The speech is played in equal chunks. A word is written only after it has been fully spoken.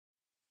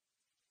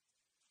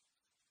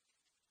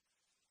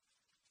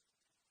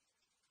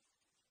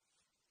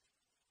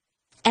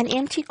An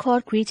empty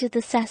court greeted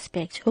the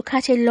suspect, who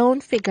cut a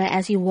lone figure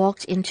as he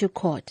walked into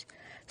court.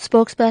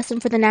 Spokesperson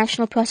for the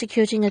National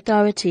Prosecuting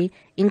Authority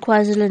in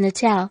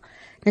KwaZulu-Natal,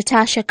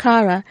 Natasha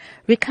Kara,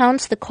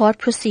 recounts the court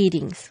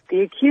proceedings.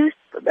 The accused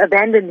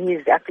abandoned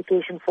his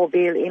application for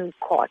bail in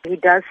court. He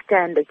does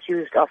stand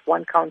accused of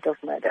 1 count of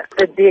murder.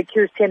 But the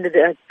accused tendered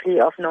a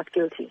plea of not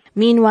guilty.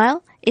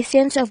 Meanwhile, a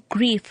sense of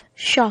grief,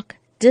 shock,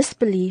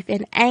 disbelief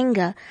and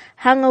anger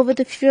hung over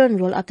the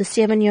funeral of the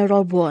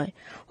 7-year-old boy,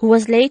 who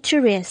was laid to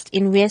rest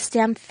in West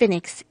Ham,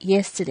 Phoenix,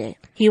 yesterday.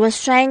 He was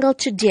strangled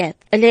to death,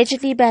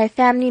 allegedly by a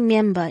family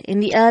member, in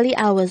the early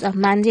hours of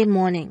Monday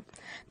morning.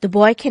 The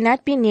boy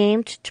cannot be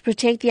named to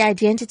protect the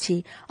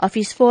identity of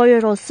his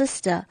 4-year-old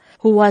sister,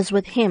 who was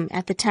with him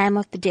at the time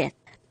of the death.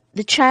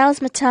 The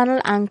child's maternal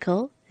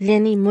uncle,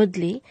 Lenny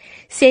Mudley,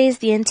 says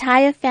the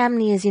entire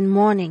family is in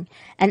mourning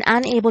and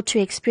unable to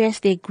express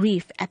their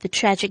grief at the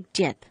tragic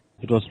death.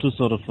 It was too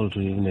sorrowful to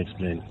even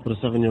explain. For a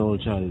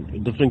 7-year-old child, a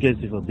different case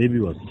if a baby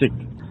was sick,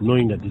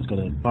 knowing that he's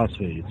going to pass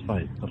away, it's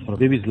fine. But for a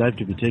baby's life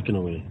to be taken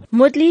away.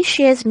 Mudley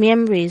shares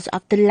memories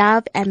of the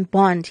love and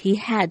bond he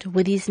had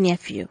with his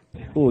nephew.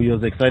 Oh, he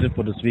was excited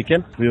for this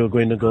weekend. We were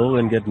going to go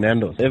and get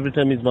Nando's. Every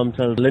time his mom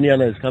tells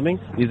Leniana is coming,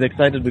 he's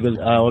excited because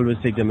I always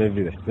take them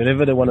everywhere.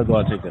 Wherever they want to go,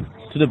 I take them.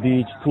 To the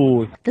beach,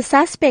 pool. The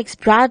suspect's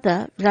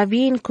brother,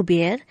 Raveen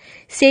Kuber,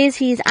 says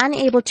he is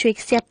unable to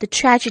accept the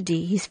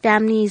tragedy his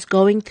family is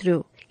going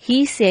through.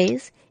 He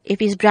says if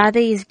his brother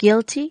is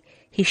guilty,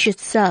 he should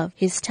serve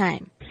his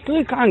time.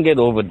 Still can't get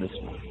over this.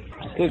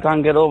 Still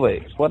can't get over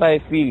it. What I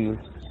feel,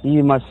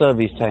 he must serve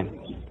his time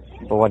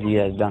for what he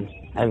has done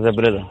as a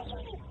brother.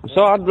 I'm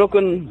so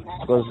heartbroken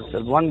because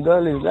one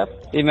girl is left.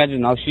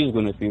 Imagine how she's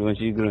going to feel when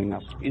she's growing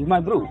up. He's my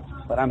bro,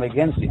 but I'm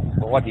against it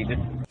for what he did.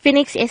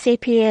 Phoenix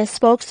SAPS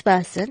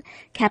spokesperson,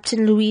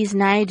 Captain Louise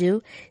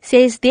Naidu,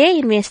 says their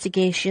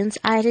investigations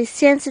are at a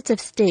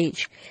sensitive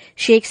stage.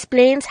 She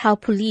explains how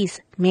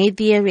police made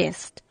the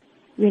arrest.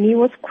 When he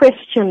was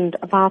questioned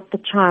about the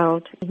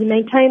child, he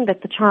maintained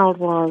that the child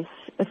was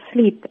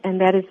asleep, and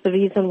that is the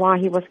reason why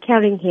he was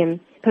carrying him.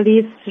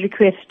 Police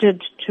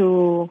requested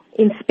to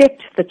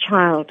inspect the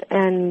child,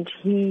 and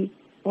he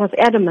was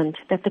adamant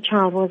that the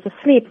child was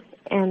asleep,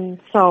 and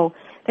so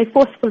they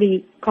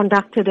forcefully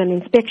conducted an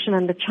inspection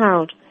on the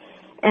child,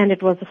 and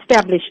it was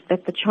established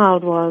that the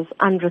child was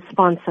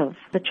unresponsive.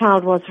 The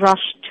child was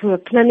rushed to a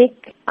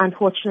clinic.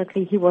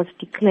 Unfortunately, he was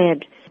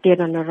declared dead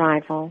on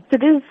arrival.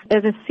 It is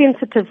at a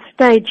sensitive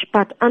stage,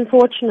 but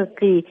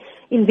unfortunately,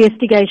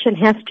 investigation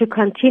has to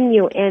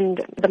continue,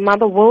 and the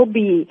mother will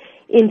be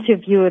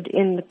interviewed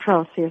in the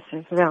process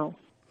as well.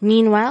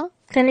 Meanwhile,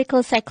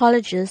 clinical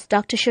psychologist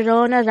Dr.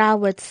 Sharona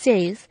Rawat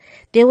says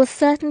there will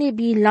certainly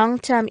be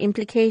long-term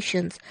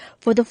implications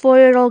for the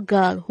 4-year-old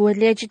girl who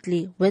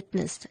allegedly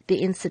witnessed the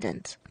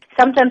incident.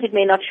 Sometimes it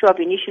may not show up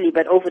initially,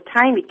 but over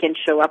time it can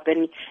show up.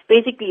 And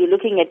basically you're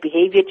looking at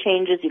behavior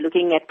changes, you're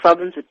looking at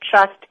problems with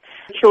trust.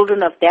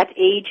 Children of that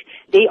age,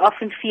 they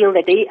often feel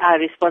that they are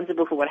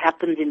responsible for what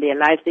happens in their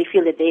lives. They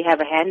feel that they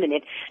have a hand in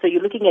it. So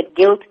you're looking at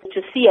guilt.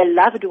 To see a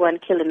loved one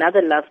kill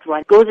another loved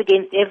one goes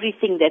against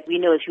everything that we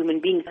know as human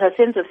beings. Her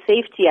sense of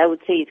safety, I would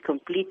say, is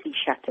completely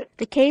shattered.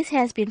 The case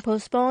has been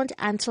postponed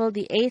until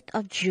the 8th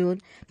of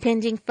June,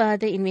 pending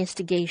further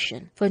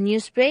investigation. For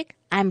Newsbreak,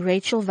 I'm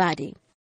Rachel Vadi.